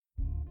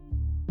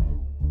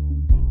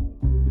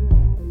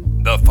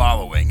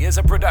following is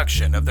a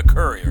production of the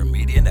Courier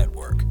Media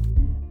Network.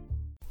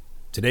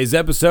 Today's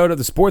episode of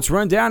the Sports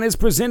Rundown is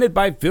presented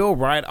by Phil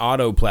Wright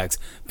Autoplex.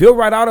 Phil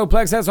Wright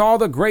Autoplex has all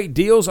the great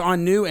deals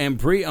on new and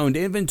pre-owned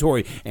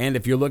inventory. And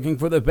if you're looking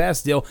for the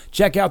best deal,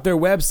 check out their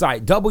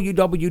website,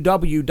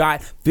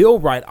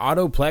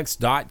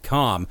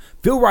 www.philwrightautoplex.com.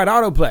 Phil Wright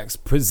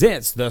Autoplex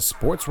presents the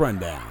Sports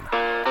Rundown.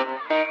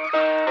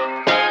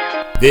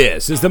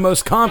 This is the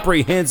most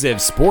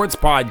comprehensive sports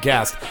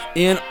podcast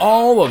in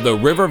all of the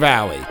River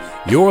Valley.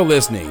 You're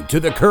listening to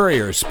the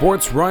Courier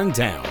Sports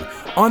Rundown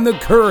on the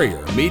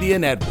Courier Media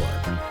Network.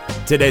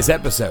 Today's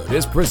episode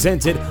is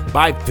presented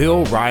by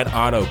Phil Wright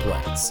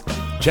Autoplex.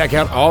 Check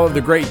out all of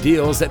the great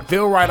deals at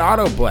Phil Wright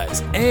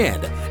Autoplex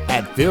and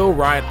at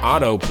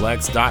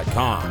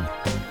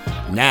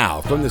philwrightautoplex.com.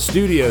 Now, from the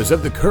studios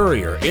of the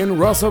Courier in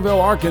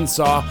Russellville,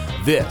 Arkansas,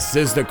 this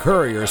is the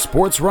Courier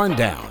Sports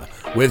Rundown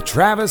with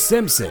Travis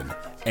Simpson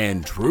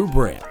and Drew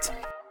Brent.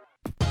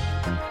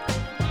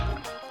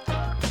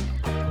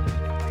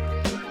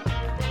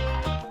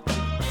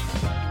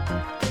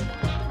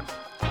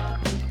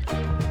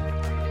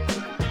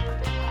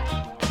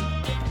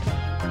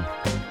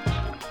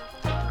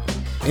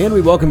 And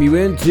we welcome you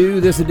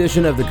into this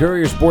edition of the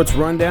Courier Sports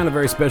Rundown, a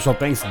very special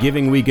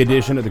Thanksgiving week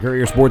edition of the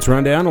Courier Sports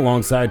Rundown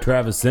alongside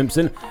Travis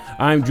Simpson.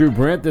 I'm Drew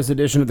Brent. This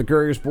edition of the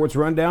Courier Sports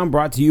Rundown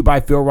brought to you by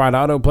Phil Wright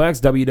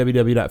Autoplex,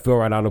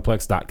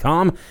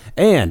 www.philwrightautoplex.com,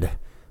 and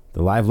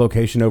the live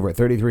location over at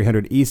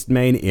 3300 East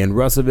Main in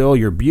Russellville,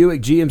 your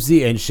Buick,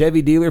 GMC, and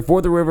Chevy dealer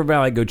for the River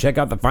Valley. Go check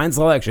out the fine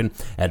selection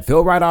at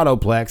Phil Wright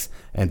Autoplex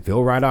and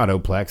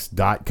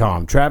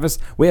philwrightautoplex.com. Travis,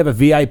 we have a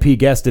VIP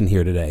guest in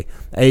here today,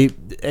 a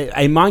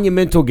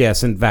monumental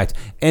guest, in fact.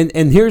 And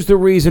here's the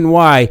reason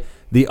why: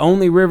 the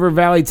only River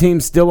Valley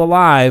team still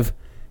alive.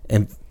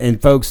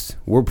 And folks,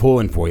 we're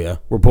pulling for you.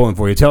 We're pulling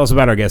for you. Tell us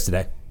about our guest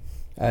today.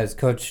 As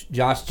Coach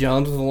Josh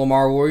Jones with the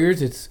Lamar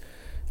Warriors,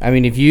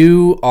 if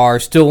you are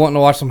still wanting to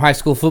watch some high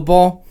school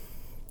football,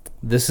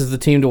 this is the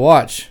team to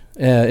watch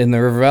in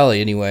the River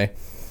Valley anyway.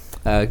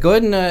 Go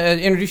ahead and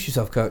introduce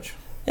yourself, Coach.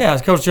 Yeah,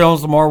 it's Coach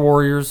Jones, Lamar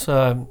Warriors.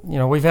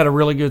 We've had a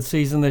really good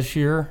season this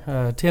year,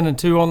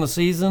 10-2 on the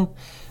season,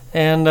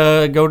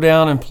 and go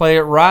down and play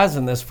at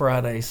Rising this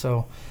Friday.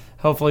 So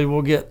hopefully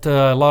we'll get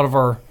a lot of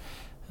our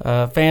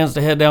fans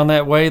to head down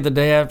that way the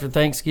day after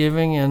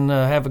Thanksgiving and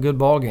have a good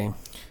ball game.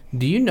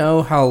 Do you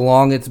know how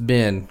long it's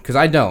been? Because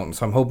I don't,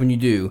 so I'm hoping you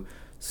do.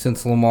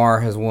 Since Lamar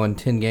has won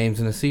 10 games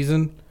in a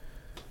season?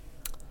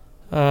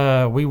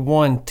 We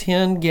won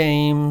 10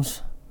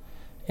 games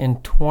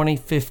in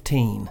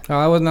 2015. Oh,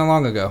 that wasn't that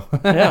long ago.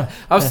 Yeah.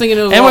 I was thinking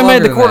it was and we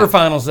made the quarterfinals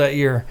quarterfinals that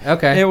year.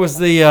 Okay. It was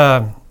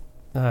the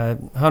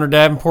Hunter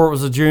Davenport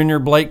was a junior,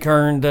 Blake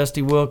Kern,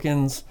 Dusty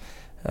Wilkins,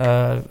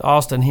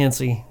 Austin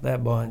Hensey,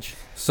 that bunch.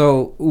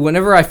 So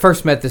whenever I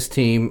first met this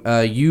team,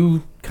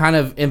 you kind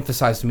of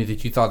emphasized to me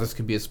that you thought this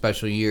could be a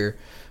special year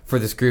for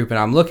this group. And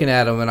I'm looking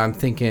at them and I'm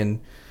thinking,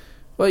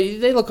 well,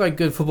 they look like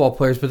good football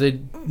players, but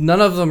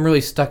none of them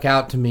really stuck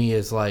out to me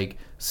as like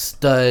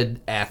stud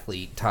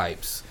athlete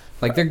types.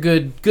 Like they're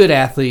good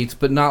athletes,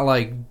 but not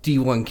like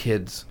D1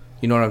 kids.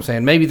 You know what I'm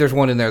saying? Maybe there's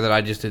one in there that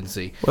I just didn't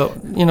see. Well,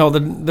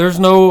 there's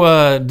no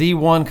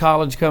D1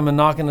 college coming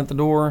knocking at the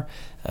door.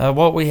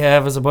 What we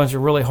have is a bunch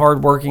of really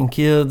hardworking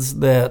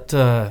kids that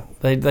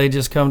they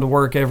just come to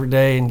work every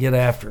day and get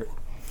after it.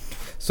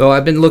 So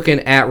I've been looking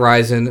at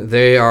Rising.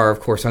 They are,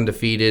 of course,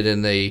 undefeated,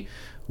 and they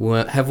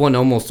have won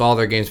almost all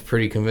their games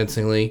pretty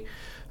convincingly.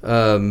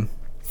 And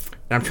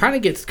I'm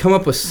trying to come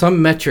up with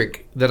some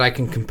metric that I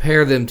can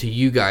compare them to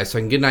you guys so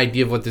I can get an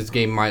idea of what this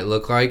game might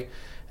look like.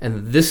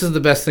 And this is the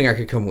best thing I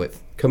could come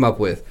up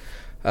with.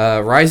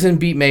 Rising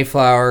beat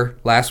Mayflower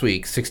last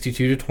week,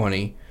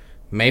 62-20.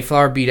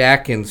 Mayflower beat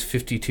Atkins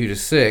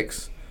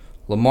 52-6.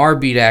 Lamar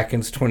beat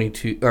Atkins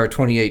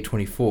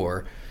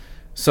 28-24.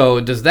 So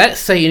does that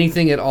say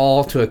anything at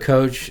all to a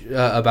coach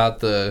about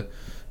the?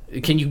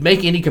 Can you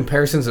make any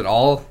comparisons at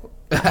all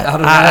out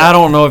of that? I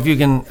don't know if you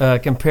can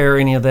compare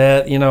any of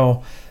that.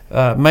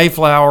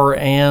 Mayflower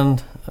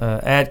and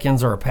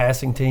Atkins are a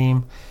passing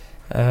team.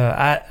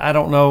 I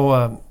don't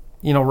know.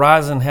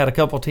 Rising had a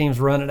couple teams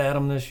running at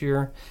them this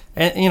year,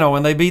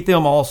 and they beat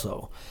them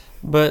also.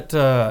 But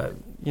the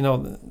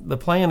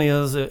plan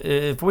is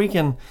if we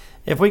can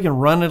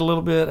run it a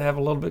little bit, have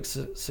a little bit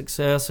of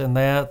success in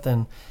that,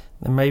 then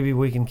maybe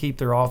we can keep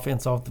their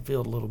offense off the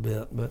field a little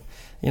bit. But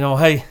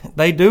hey,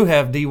 they do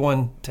have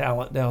D1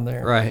 talent down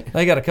there. Right.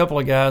 They got a couple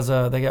of guys.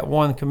 They got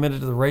one committed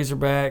to the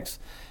Razorbacks,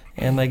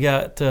 and they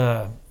got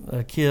a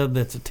kid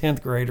that's a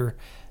 10th grader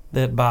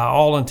that by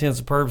all intents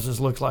and purposes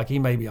looks like he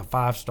may be a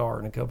 5-star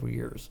in a couple of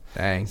years.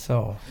 Dang.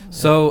 So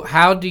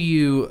how do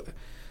you,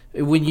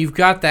 when you've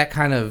got that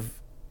kind of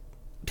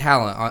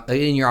talent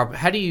in your,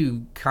 how do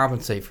you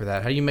compensate for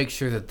that? How do you make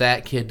sure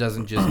that kid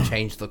doesn't just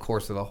change the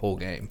course of the whole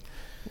game?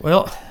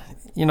 Well,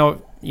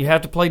 you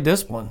have to play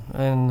discipline,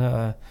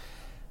 and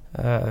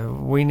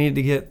we need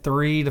to get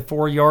 3 to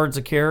 4 yards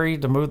of carry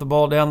to move the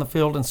ball down the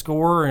field and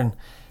score, and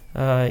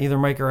either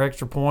make our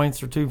extra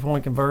points or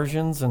 2-point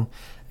conversions,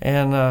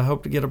 and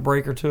hope to get a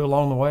break or two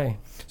along the way.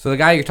 So the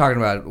guy you're talking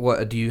about,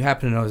 what do you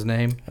happen to know his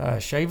name?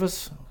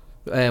 Chavis.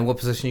 And what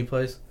position he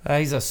plays?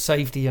 He's a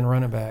safety and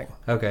running back.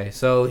 Okay,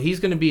 so he's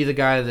going to be the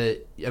guy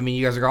that, I mean,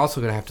 you guys are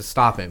also going to have to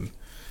stop him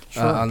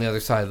on the other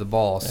side of the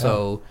ball. Yeah.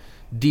 So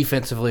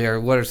defensively,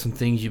 what are some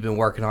things you've been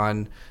working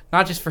on,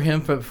 not just for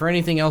him, but for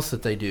anything else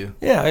that they do?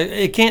 Yeah,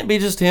 it can't be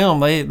just him.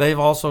 They've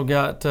also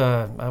got,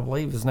 I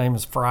believe his name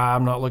is Fry.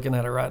 I'm not looking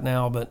at it right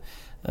now, but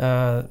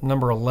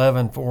number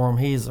 11 for him.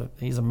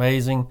 He's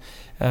amazing.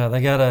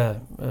 They got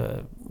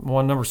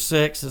one number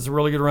 6 is a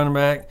really good running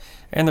back,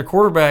 and their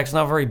quarterback's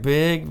not very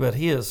big, but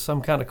he is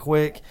some kind of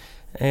quick,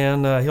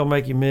 and he'll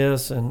make you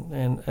miss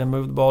and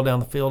move the ball down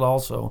the field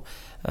also.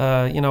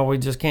 We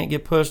just can't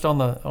get pushed on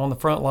the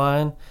front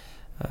line.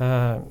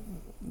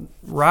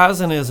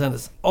 Rising is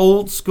as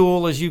old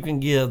school as you can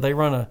get. They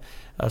run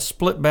a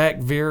split back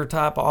veer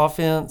type of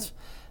offense.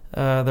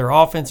 Their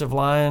offensive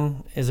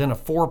line is in a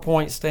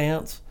 4-point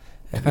stance.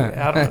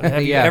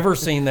 Have you ever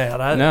seen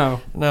that?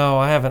 No,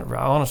 I haven't.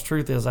 Honest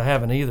truth is I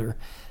haven't either.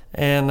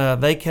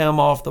 And they come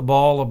off the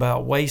ball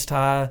about waist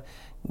high.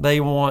 They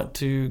want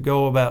to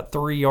go about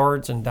 3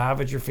 yards and dive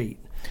at your feet.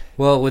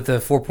 Well, with the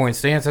 4-point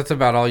stance, that's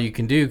about all you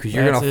can do because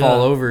you're going to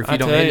fall over if you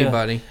don't hit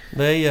anybody.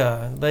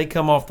 They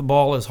come off the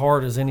ball as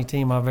hard as any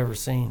team I've ever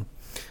seen.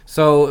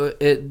 So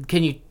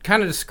can you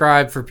kind of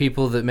describe for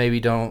people that maybe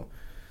don't,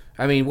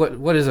 I mean,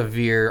 what is a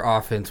veer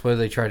offense? What do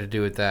they try to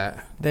do with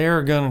that?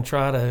 They're going to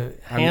try to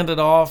hand it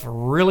off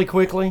really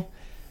quickly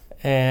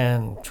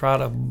and try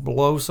to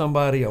blow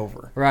somebody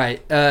over. Right.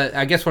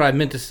 I guess what I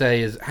meant to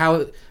say is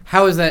how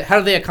is that? How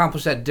do they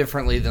accomplish that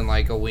differently than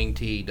like a wing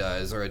tee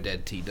does or a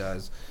dead tee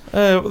does?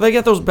 They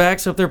got those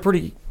backs up there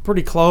pretty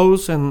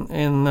close, and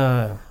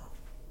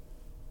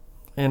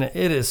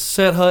it is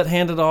set hut,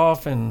 hand it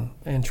off, and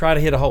try to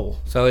hit a hole.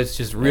 So it's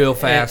just real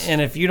fast.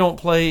 And if you don't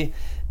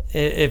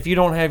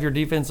have your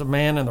defensive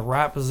man in the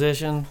right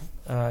position,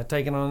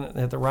 taking on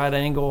at the right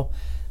angle,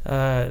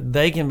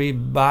 they can be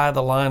by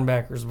the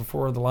linebackers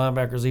before the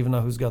linebackers even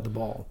know who's got the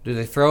ball. Do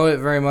they throw it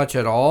very much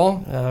at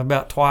all?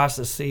 About twice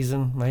this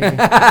season, maybe.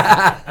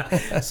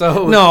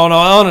 So no.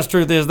 Honest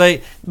truth is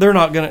they're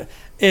not gonna.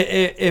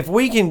 If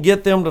we can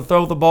get them to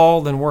throw the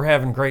ball, then we're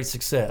having great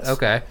success.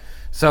 Okay.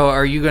 So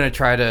are you going to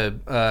try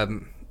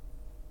to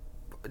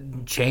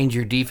change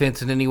your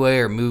defense in any way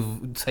or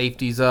move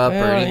safeties up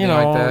or anything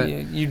like that?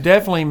 You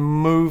definitely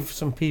move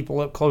some people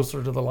up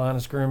closer to the line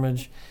of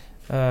scrimmage.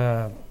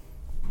 It's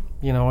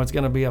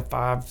going to be a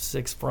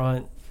 5-6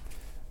 front.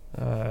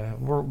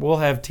 We'll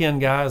have 10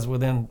 guys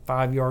within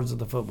 5 yards of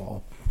the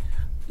football.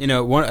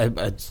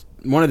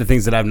 One of the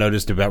things that I've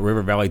noticed about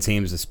River Valley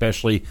teams,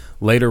 especially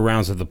later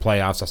rounds of the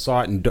playoffs, I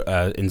saw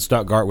it in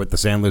Stuttgart with the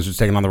Sand Lizards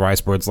taking on the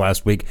Rice Birds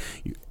last week.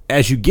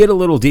 As you get a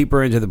little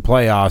deeper into the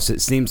playoffs, it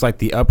seems like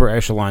the upper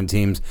echelon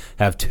teams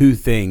have two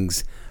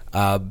things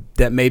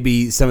that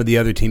maybe some of the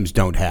other teams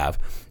don't have,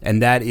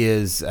 and that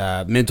is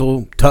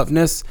mental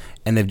toughness,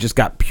 and they've just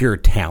got pure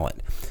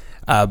talent.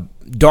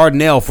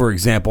 Dardanelle, for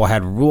example,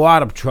 had a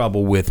lot of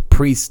trouble with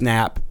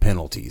pre-snap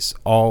penalties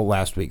all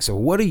last week. So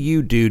what do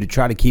you do to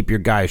try to keep your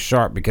guys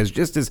sharp? Because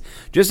just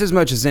as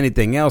much as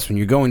anything else, when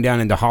you're going down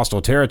into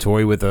hostile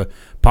territory with a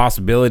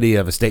possibility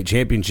of a state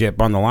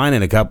championship on the line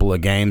in a couple of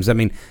games, I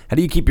mean, how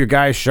do you keep your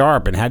guys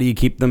sharp, and how do you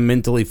keep them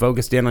mentally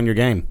focused in on your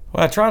game?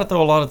 Well, I try to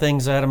throw a lot of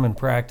things at them in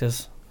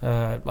practice.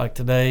 Like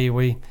today,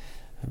 we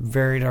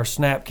varied our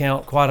snap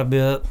count quite a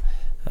bit.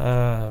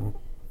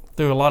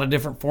 Through a lot of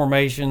different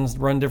formations,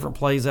 run different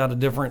plays out of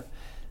different,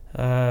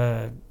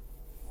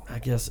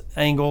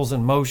 angles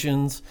and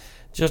motions,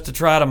 just to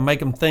try to make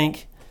them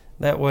think.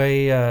 That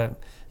way,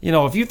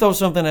 if you throw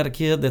something at a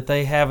kid that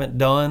they haven't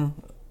done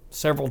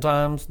several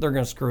times, they're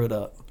going to screw it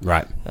up.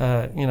 Right.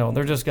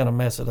 They're just going to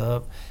mess it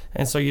up.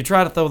 And so you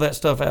try to throw that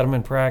stuff at them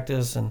in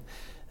practice. And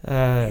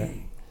a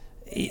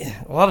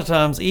lot of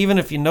times, even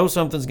if you know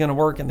something's going to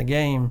work in the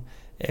game,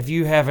 if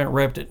you haven't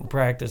repped it in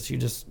practice, you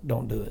just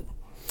don't do it.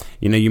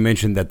 You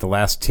mentioned that the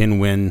last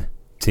 10-win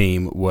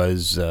team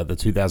was the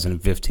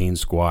 2015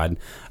 squad.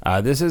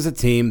 This is a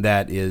team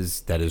that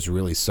is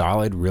really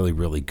solid, really,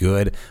 really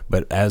good.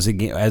 But as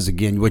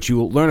again, what you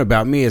will learn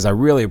about me is I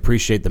really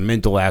appreciate the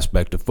mental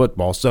aspect of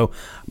football. So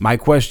my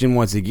question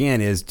once again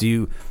is,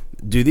 do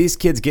these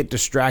kids get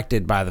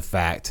distracted by the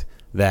fact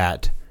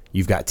that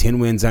you've got 10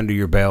 wins under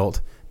your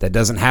belt? That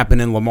doesn't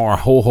happen in Lamar a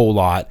whole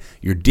lot.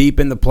 You're deep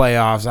in the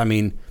playoffs. I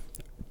mean,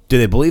 do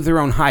they believe their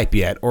own hype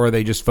yet, or are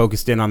they just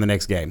focused in on the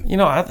next game?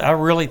 I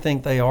really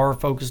think they are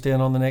focused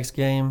in on the next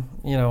game.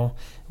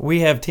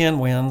 We have 10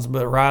 wins,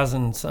 but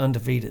Rising's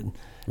undefeated.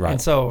 Right.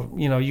 And so,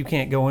 you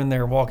can't go in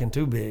there walking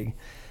too big.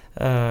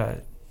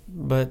 But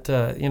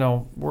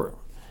we're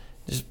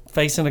just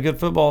facing a good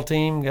football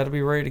team, got to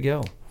be ready to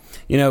go.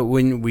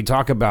 When we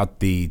talk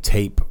about the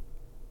tape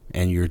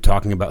and you're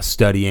talking about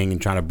studying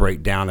and trying to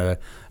break down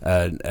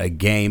a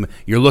game,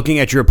 you're looking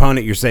at your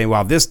opponent, you're saying,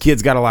 wow, this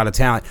kid's got a lot of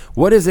talent.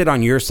 What is it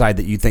on your side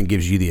that you think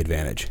gives you the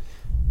advantage?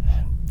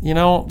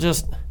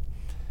 Just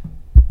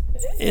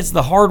it's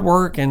the hard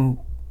work and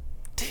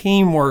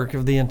teamwork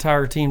of the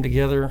entire team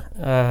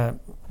together.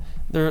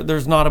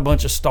 There's not a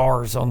bunch of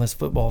stars on this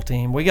football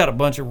team. We got a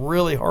bunch of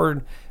really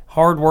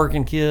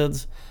hard-working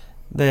kids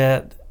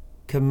that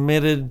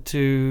committed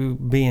to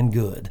being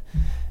good.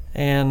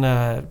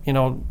 And,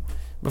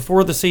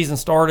 before the season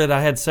started, I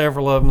had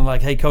several of them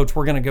like, hey, Coach,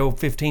 we're going to go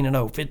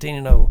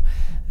 15-0.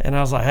 And I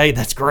was like, hey,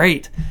 that's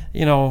great.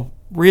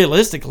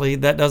 Realistically,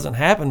 that doesn't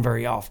happen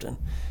very often.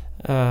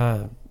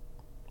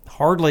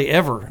 Hardly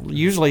ever.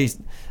 Usually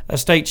a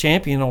state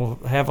champion will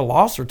have a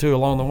loss or two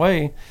along the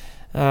way.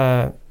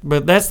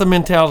 But that's the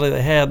mentality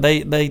they had.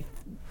 They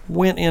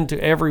went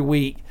into every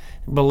week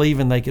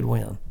believing they could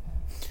win.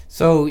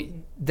 So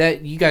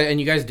that you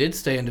guys did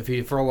stay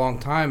undefeated for a long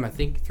time. I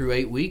think through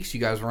 8 weeks you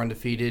guys were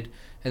undefeated,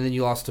 and then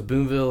you lost to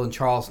Boonville and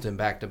Charleston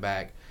back to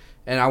back.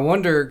 And I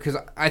wonder, because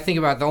I think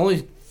about the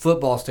only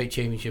football state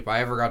championship I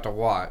ever got to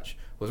watch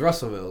was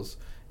Russellville's,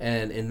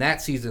 and in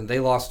that season they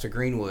lost to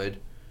Greenwood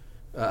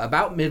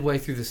about midway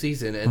through the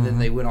season, and then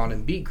they went on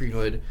and beat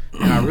Greenwood,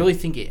 and I really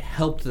think it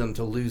helped them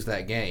to lose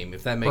that game,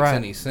 if that makes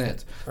any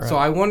sense. Right. So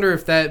I wonder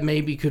if that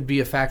maybe could be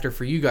a factor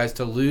for you guys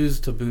to lose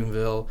to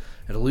Boonville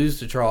and to lose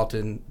to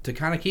Charlton, to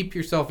kind of keep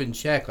yourself in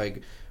check,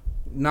 like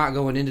not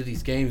going into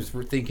these games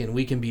we're thinking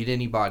we can beat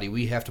anybody.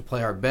 We have to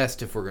play our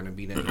best if we're going to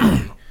beat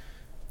anybody.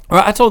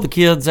 Well, I told the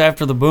kids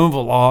after the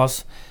Boonville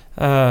loss,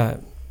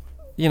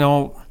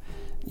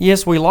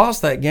 yes, we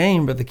lost that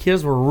game, but the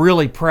kids were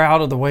really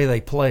proud of the way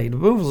they played.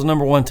 Boonville's the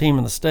number one team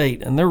in the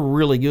state, and they're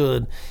really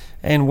good.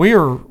 And we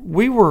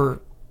were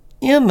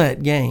in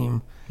that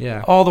game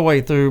all the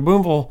way through.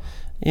 Boonville,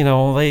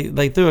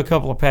 they threw a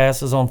couple of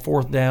passes on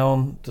fourth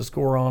down to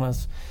score on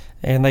us,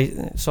 and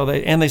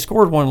they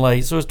scored one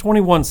late. So it was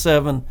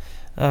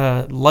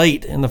 21-7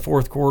 late in the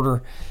fourth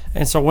quarter.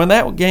 And so when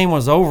that game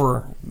was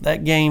over,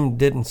 that game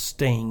didn't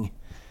sting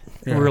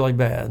really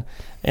bad.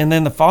 And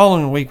then the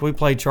following week we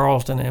played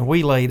Charleston, and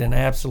we laid an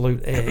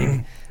absolute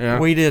egg.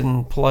 We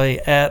didn't play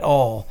at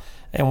all.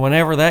 And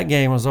whenever that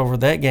game was over,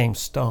 that game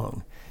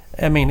stung.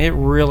 I mean, it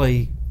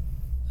really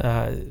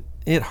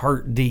it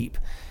hurt deep.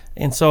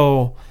 And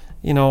so,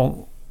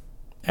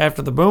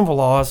 after the Boonville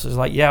loss, it's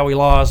like, yeah, we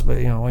lost, but,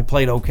 we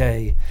played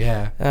okay.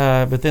 Yeah.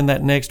 But then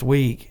that next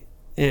week,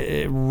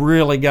 it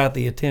really got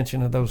the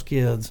attention of those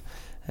kids,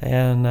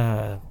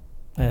 and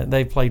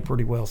they played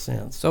pretty well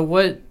since. So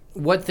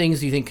what things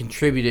do you think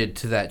contributed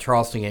to that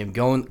Charleston game?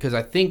 Because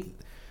I think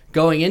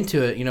going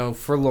into it,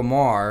 for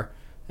Lamar,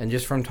 and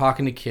just from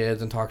talking to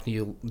kids and talking to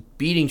you,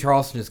 beating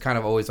Charleston is kind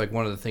of always like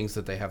one of the things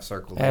that they have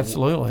circled.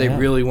 Absolutely. They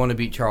really want to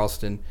beat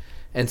Charleston.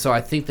 And so I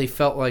think they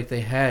felt like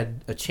they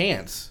had a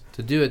chance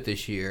to do it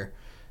this year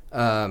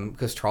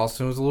because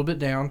Charleston was a little bit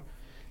down.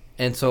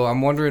 And so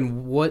I'm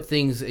wondering what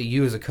things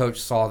you as a coach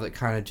saw that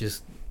kind of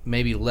just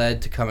maybe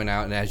led to coming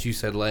out and, as you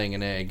said, laying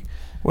an egg.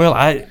 Well,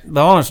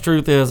 the honest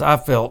truth is I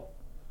felt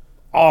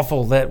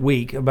awful that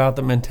week about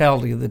the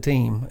mentality of the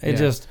team.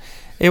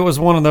 It was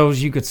one of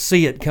those, you could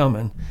see it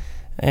coming.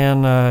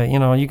 And,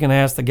 you can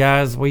ask the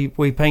guys, we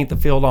paint the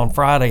field on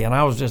Friday, and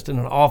I was just in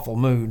an awful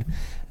mood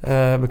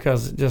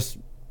because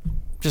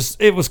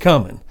it was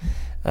coming.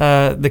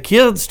 The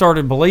kids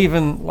started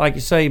believing, like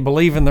you say,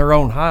 believing their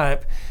own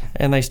hype,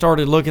 and they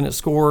started looking at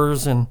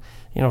scores. And,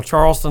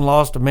 Charleston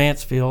lost to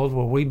Mansfield.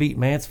 Well, we beat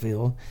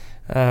Mansfield.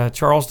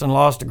 Charleston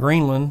lost to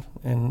Greenland,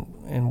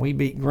 and we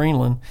beat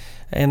Greenland.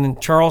 And then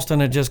Charleston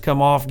had just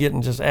come off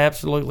getting just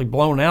absolutely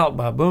blown out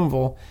by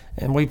Boonville,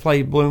 and we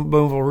played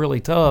Boonville really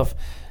tough.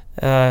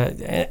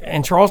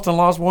 And Charleston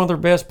lost one of their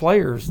best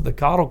players. The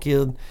Cottle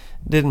kid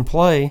didn't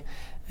play,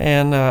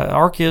 and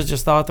our kids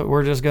just thought that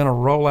we're just going to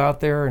roll out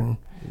there and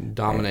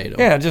dominate them.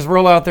 Yeah, just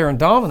roll out there and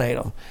dominate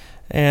them.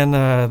 And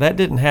that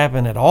didn't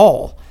happen at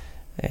all.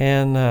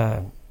 And,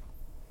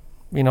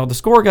 the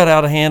score got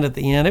out of hand at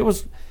the end.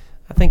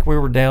 I think we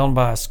were down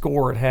by a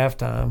score at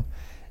halftime.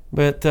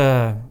 But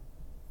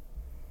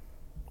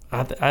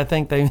I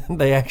think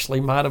they actually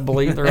might have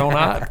believed their own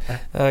hype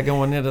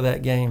going into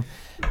that game.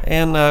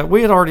 And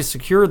we had already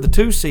secured the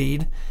 2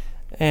 seed.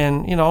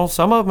 And,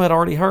 some of them had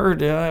already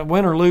heard,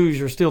 win or lose,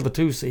 you're still the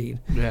 2 seed.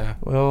 Yeah.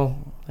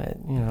 Well,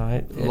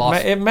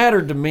 it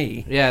mattered to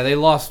me. Yeah, they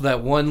lost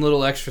that one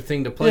little extra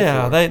thing to play for.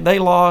 Yeah, they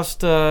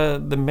lost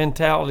the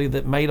mentality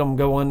that made them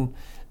go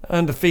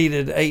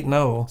undefeated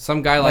 8-0.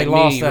 Some guy like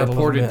me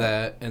reported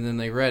that, and then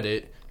they read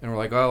it, and we're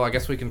like, oh, I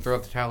guess we can throw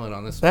up the towel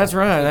on this. That's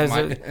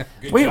right.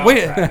 We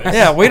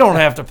don't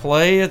have to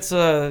play. It's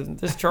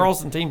this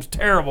Charleston team's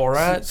terrible,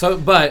 right?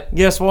 But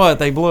guess what?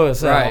 They blew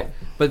us out. Right.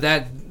 But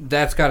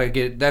that's gotta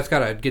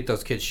get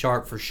those kids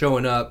sharp for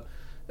showing up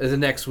the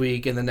next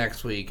week and the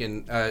next week.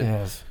 And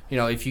yes.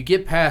 If you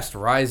get past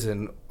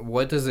Rison,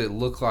 what does it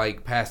look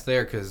like past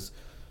there? Because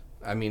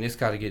it's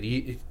got to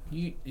get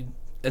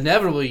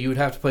inevitably you would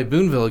have to play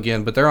Boonville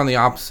again, but they're on the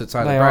opposite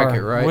side of the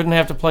bracket, right? Wouldn't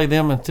have to play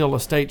them until the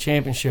state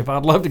championship.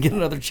 I'd love to get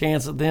another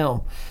chance at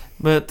them,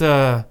 but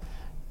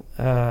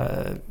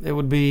it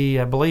would be,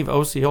 I believe,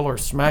 Osceola or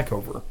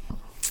Smackover.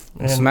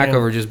 And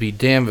Smackover just beat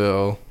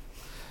Danville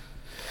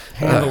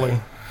handily.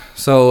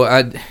 So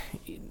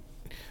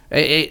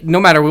No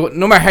matter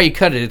how you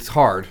cut it, it's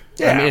hard.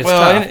 Yeah, I mean, it's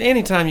well, tough.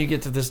 anytime you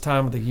get to this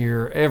time of the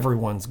year,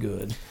 everyone's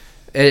good.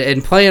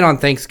 And playing on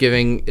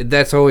Thanksgiving,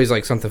 that's always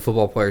like something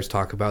football players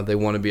talk about. They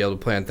want to be able to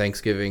play on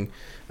Thanksgiving.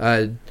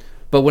 But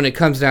when it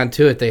comes down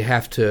to it, they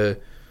have to.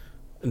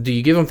 Do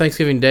you give them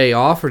Thanksgiving Day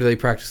off, or do they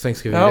practice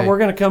Thanksgiving Day? We're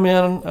going to come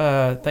in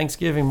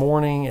Thanksgiving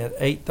morning at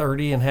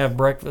 8:30 and have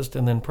breakfast,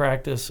 and then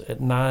practice at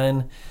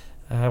 9.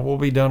 We'll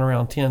be done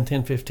around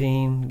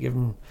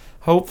 10:15.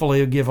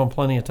 Hopefully, give them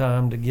plenty of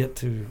time to get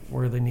to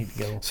where they need to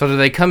go. So do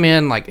they come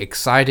in like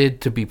excited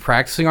to be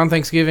practicing on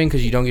Thanksgiving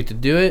because you don't get to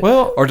do it?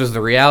 Well, or does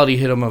the reality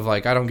hit them of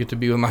like, I don't get to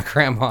be with my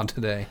grandma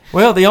today?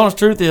 Well, the honest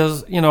truth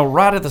is,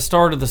 right at the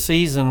start of the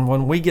season,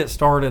 when we get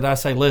started, I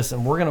say,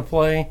 listen, we're going to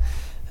play.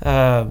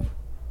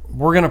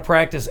 We're going to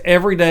practice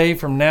every day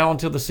from now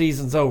until the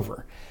season's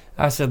over.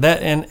 I said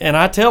that, and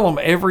I tell them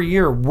every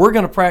year, we're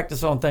going to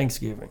practice on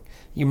Thanksgiving.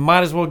 You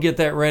might as well get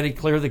that ready,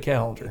 clear the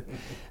calendar.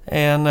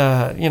 And,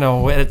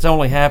 it's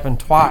only happened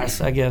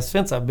twice, I guess,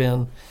 since I've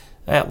been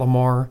at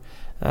Lamar.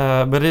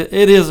 But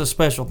it is a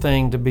special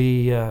thing to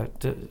be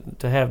to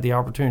have the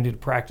opportunity to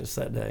practice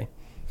that day.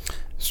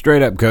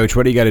 Straight up, Coach,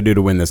 what do you got to do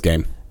to win this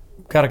game?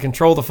 Got to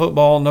control the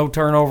football, no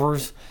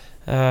turnovers.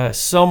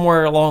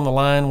 Somewhere along the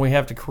line, we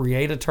have to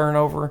create a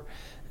turnover,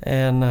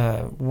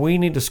 and we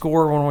need to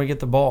score when we get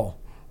the ball.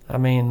 I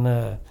mean,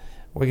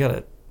 we got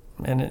to,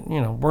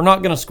 we're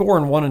not going to score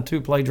in 1 and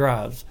 2 play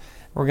drives.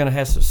 We're going to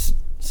have to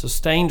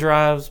sustain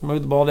drives,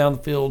 move the ball down the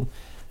field,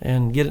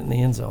 and get it in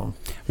the end zone.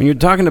 When you're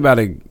talking about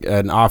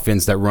an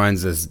offense that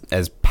runs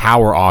as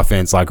power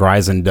offense like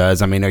Rison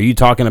does, I mean, are you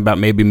talking about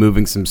maybe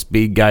moving some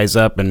speed guys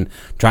up and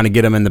trying to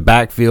get them in the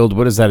backfield?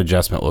 What does that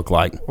adjustment look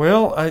like?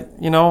 Well,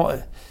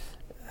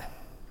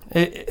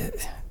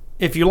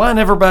 if you line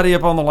everybody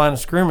up on the line of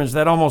scrimmage,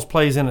 that almost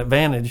plays an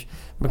advantage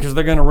because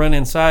they're going to run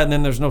inside, and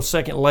then there's no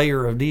second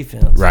layer of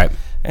defense. Right.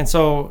 And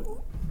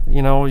so,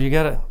 you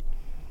got to –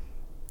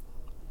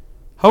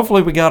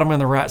 hopefully we got them in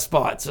the right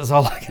spots is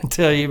all I can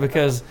tell you,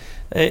 because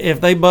if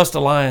they bust a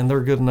line,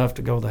 they're good enough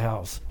to go to the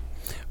house.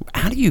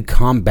 How do you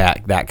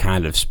combat that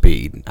kind of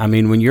speed? I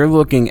mean, when you're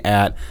looking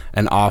at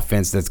an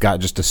offense that's got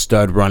just a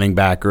stud running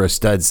back or a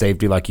stud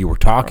safety like you were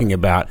talking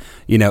about,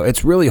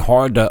 it's really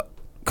hard to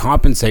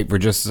compensate for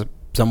just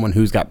someone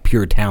who's got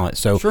pure talent.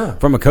 So sure.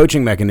 From a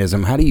coaching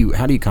mechanism, how do you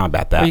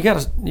combat that? Well,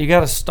 you got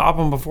to stop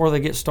them before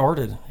they get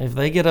started. If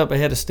they get up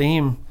ahead of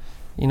steam,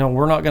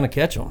 we're not going to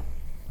catch them.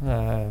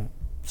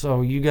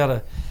 So you got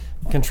to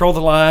control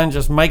the line,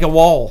 just make a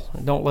wall.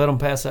 Don't let them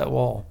pass that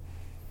wall.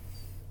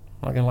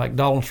 Not going to like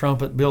Donald Trump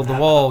build the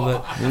wall,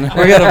 but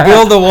we got to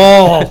build the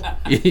wall.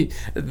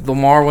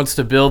 Lamar wants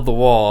to build the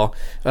wall.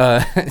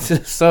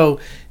 So,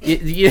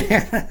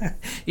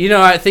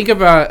 I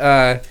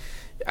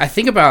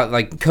think about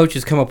like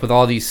coaches come up with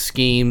all these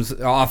schemes,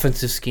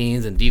 offensive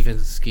schemes and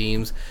defensive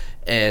schemes,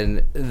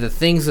 and the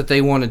things that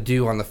they want to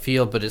do on the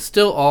field, but it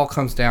still all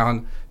comes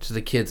down to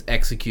the kids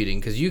executing,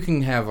 because you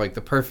can have like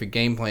the perfect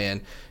game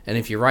plan, and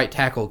if your right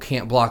tackle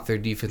can't block their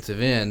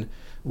defensive end,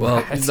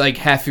 well, it's like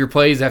half your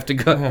plays have to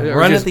go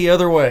run it the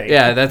other way.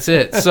 Yeah, that's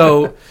it.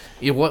 So,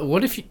 what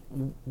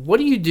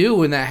do you do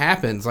when that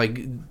happens?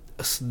 Like,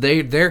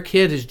 their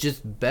kid is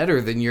just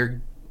better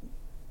than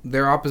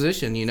their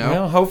opposition.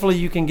 Well, hopefully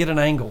you can get an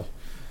angle.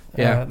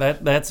 Yeah,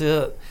 that's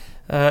it.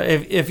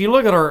 If you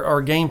look at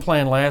our game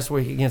plan last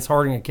week against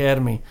Harding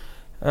Academy,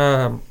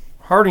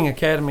 Harding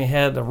Academy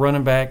had a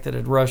running back that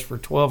had rushed for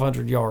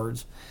 1,200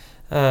 yards.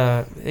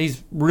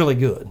 He's really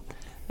good.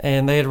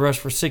 And they had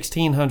rushed for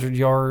 1,600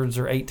 yards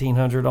or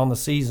 1,800 on the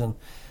season.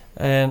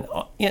 And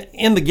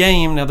in the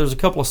game, now there's a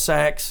couple of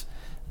sacks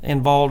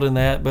involved in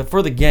that, but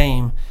for the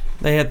game,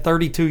 they had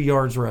 32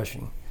 yards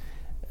rushing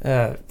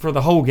for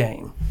the whole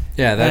game.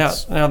 Yeah,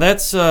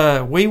 that's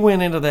we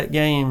went into that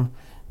game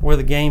with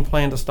a game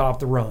plan to stop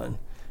the run,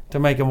 to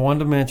make them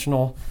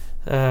one-dimensional,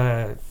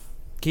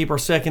 keep our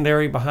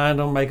secondary behind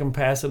them, make them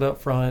pass it up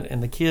front,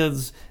 and the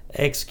kids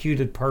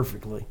executed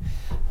perfectly.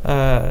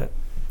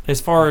 As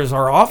far as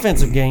our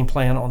offensive game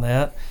plan on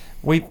that,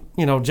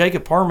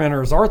 Jacob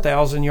Parmenter is our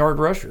 1,000-yard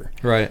rusher.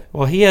 Right.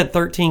 Well, he had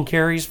 13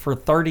 carries for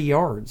 30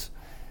 yards.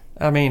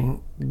 I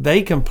mean,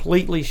 they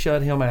completely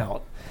shut him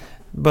out.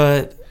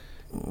 But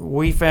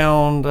we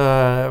found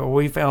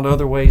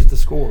other ways to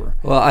score.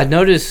 Well, I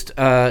noticed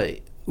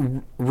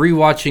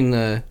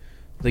rewatching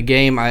the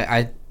game,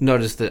 I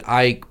noticed that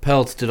Ike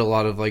Peltz did a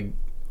lot of like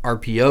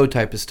RPO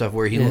type of stuff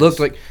where he looked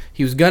like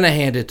he was going to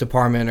hand it to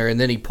Parmenter, and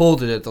then he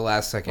pulled it at the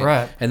last second.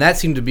 Right. And that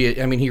seemed to be,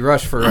 he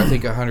rushed for, I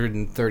think,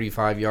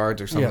 135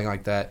 yards or something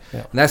like that.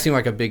 Yeah. And that seemed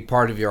like a big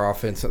part of your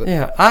offense.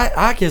 Yeah,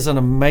 Ike is an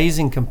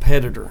amazing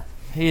competitor.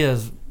 He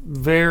is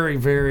very,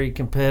 very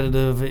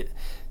competitive.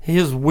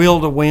 His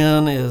will to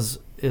win is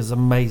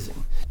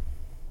amazing.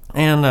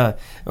 And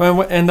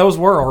those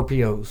were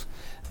RPOs.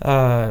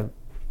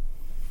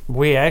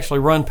 We actually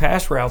run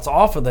pass routes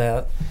off of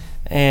that,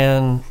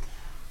 and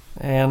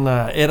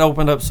it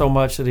opened up so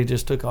much that he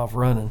just took off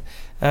running.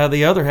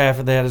 The other half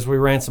of that is we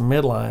ran some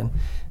midline.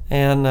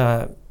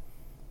 And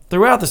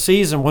throughout the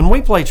season, when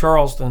we play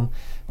Charleston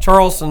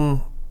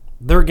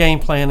their game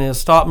plan is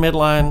stop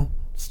midline,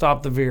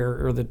 stop the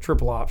veer, or the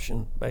triple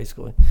option,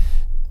 basically.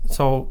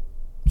 So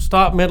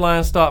stop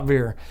midline, stop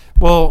veer.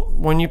 Well,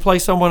 when you play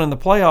someone in the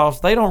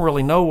playoffs, they don't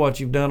really know what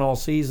you've done all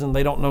season.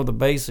 They don't know the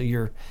base of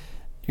your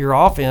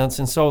offense,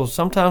 and so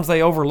sometimes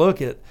they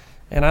overlook it.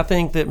 And I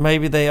think that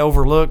maybe they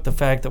overlooked the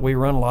fact that we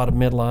run a lot of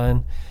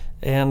midline.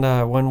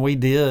 And when we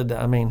did,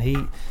 I mean,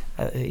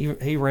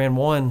 he ran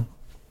one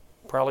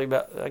probably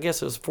about, I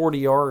guess it was 40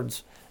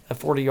 yards, a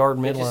 40-yard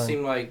midline. It just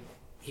seemed like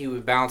he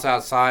would bounce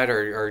outside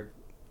or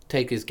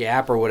take his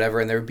gap or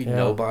whatever, and there would be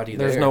nobody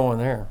there. There's no one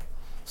there.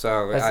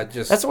 So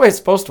that's the way it's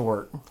supposed to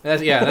work.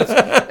 That's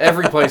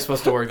every play's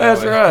supposed to work that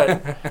way.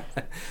 That's right.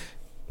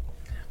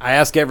 I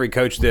ask every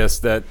coach this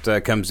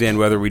that comes in,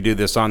 whether we do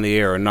this on the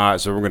air or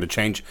not, so we're going to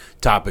change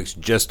topics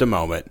just a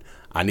moment.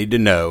 I need to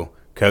know,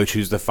 Coach,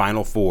 who's the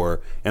Final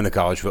Four in the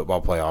college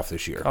football playoff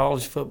this year?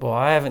 College football.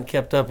 I haven't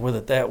kept up with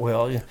it that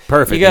well.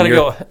 Perfect. You got to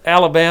go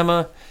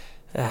Alabama.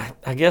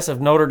 I guess if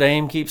Notre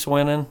Dame keeps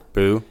winning.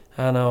 Boo.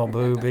 I know,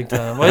 boo, big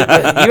time.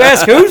 You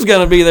ask who's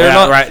going to be there,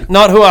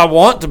 not who I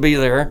want to be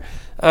there.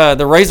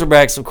 The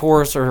Razorbacks, of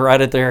course, are right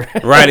at there.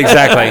 Right,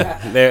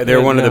 exactly.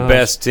 They're one of the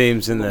best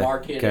teams in the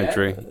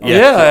country.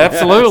 Yeah,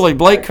 absolutely.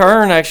 Blake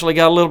Kern actually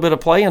got a little bit of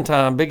playing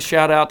time. Big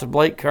shout out to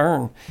Blake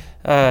Kern.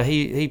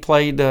 He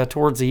played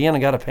towards the end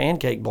and got a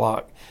pancake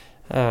block.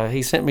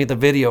 He sent me the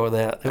video of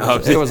that.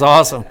 It was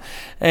awesome.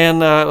 And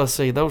let's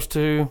see, those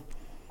two.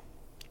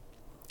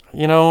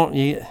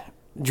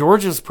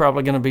 Georgia's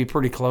probably going to be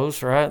pretty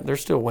close, right? They're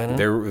still winning.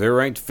 They're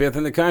ranked 5th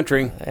in the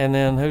country. And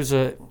then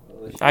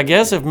I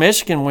guess if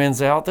Michigan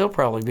wins out, they'll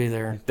probably be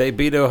there. They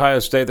beat Ohio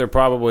State. They're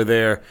probably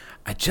there.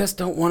 I just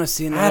don't want to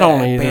see another I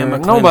don't either.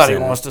 Alabama, Nobody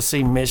Clemson. wants to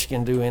see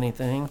Michigan do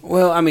anything.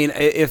 Well, I mean,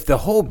 if the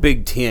whole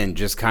Big Ten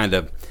just kind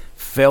of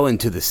fell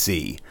into the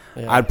sea,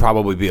 I'd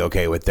probably be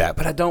okay with that.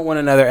 But I don't want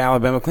another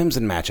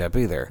Alabama-Clemson matchup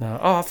either. No.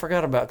 Oh, I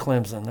forgot about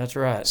Clemson. That's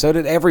right. So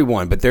did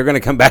everyone, but they're going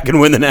to come back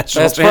and win the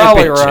national That's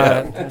probably championship.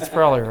 right. That's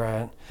probably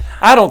right.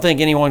 I don't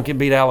think anyone can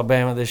beat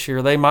Alabama this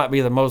year. They might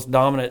be the most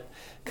dominant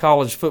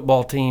college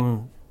football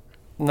team,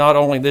 not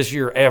only this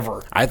year,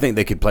 ever. I think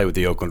they could play with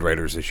the Oakland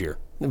Raiders this year.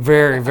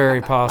 Very,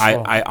 very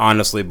possible. I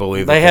honestly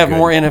believe they have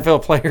more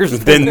NFL players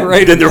than the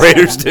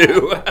Raiders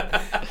do.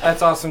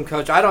 That's awesome,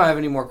 Coach. I don't have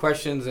any more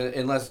questions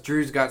unless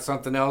Drew's got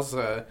something else.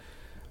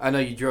 I know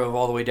you drove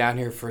all the way down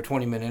here for a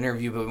 20-minute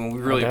interview, but we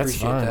really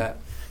appreciate that.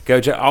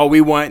 Coach, all we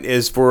want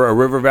is for a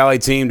River Valley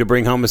team to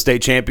bring home a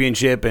state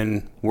championship,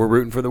 and we're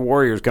rooting for the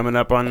Warriors coming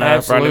up on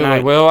Friday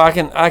night. Well,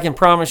 I can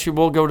promise you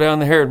we'll go down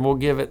there and we'll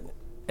give it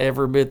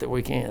every bit that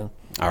we can.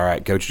 All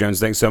right, Coach Jones,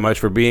 thanks so much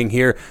for being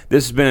here.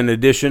 This has been an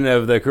edition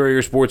of the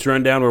Courier Sports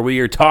Rundown where we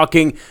are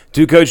talking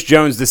to Coach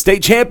Jones. The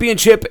state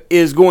championship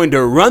is going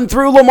to run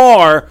through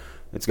Lamar.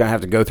 It's going to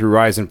have to go through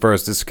Rising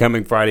first this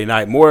coming Friday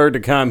night. More to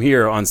come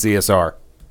here on CSR.